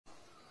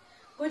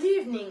Good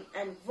evening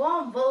and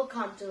warm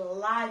welcome to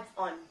Live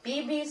on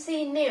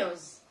BBC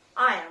News.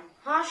 I am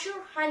Hashir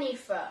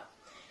Haneefa.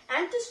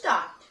 And to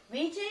start,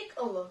 we take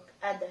a look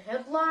at the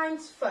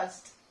headlines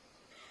first.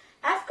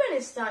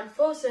 Afghanistan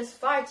forces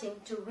fighting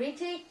to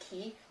retake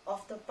key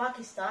of the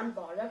Pakistan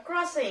border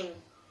crossing.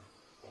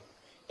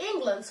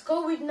 England's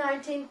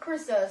COVID-19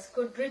 crisis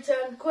could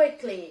return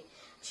quickly,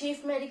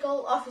 Chief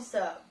Medical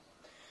Officer.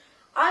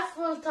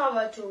 Eiffel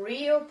Tower to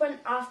reopen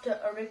after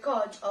a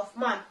record of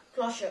month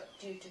closure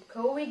due to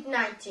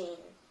COVID-19.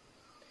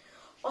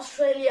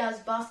 Australia's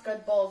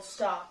basketball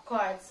star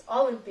quiets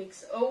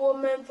Olympics over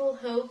mental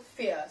health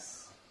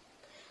fears.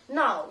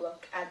 Now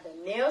look at the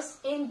news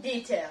in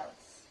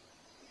details.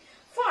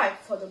 Fight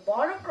for the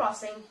border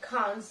crossing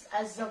counts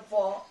as a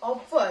war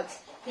of words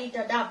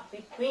heated up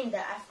between the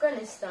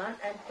Afghanistan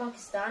and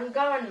Pakistan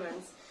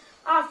governments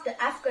after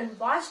Afghan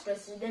Vice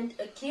President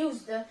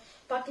accused the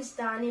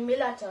Pakistani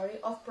military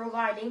of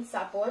providing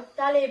support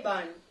to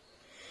Taliban.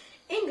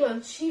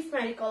 England's Chief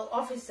Medical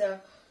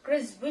Officer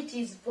Chris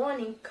Whitty's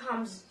warning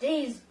comes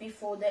days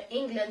before the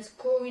England's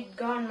COVID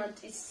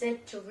government is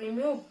set to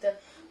remove the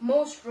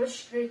most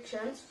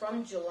restrictions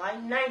from July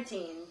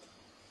 19th.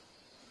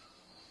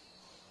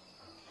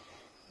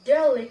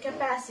 Daily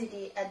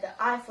capacity at the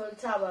Eiffel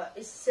Tower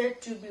is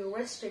said to be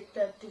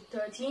restricted to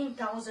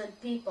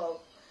 13,000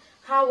 people.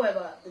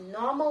 However, the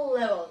normal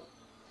level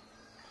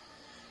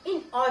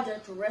in order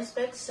to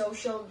respect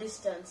social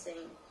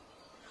distancing.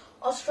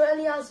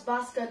 Australia's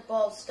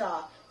basketball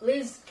star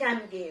Liz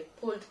Kemgay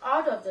pulled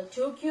out of the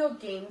Tokyo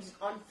Games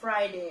on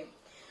Friday,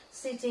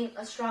 citing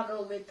a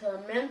struggle with her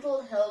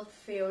mental health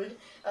fueled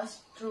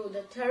through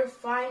the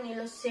terrifying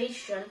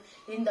illustration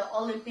in the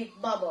Olympic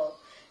bubble.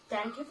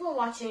 Thank you for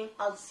watching.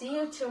 I'll see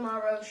you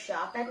tomorrow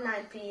sharp at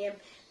 9 p.m.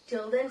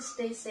 Till then,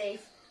 stay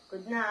safe.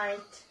 Good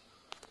night.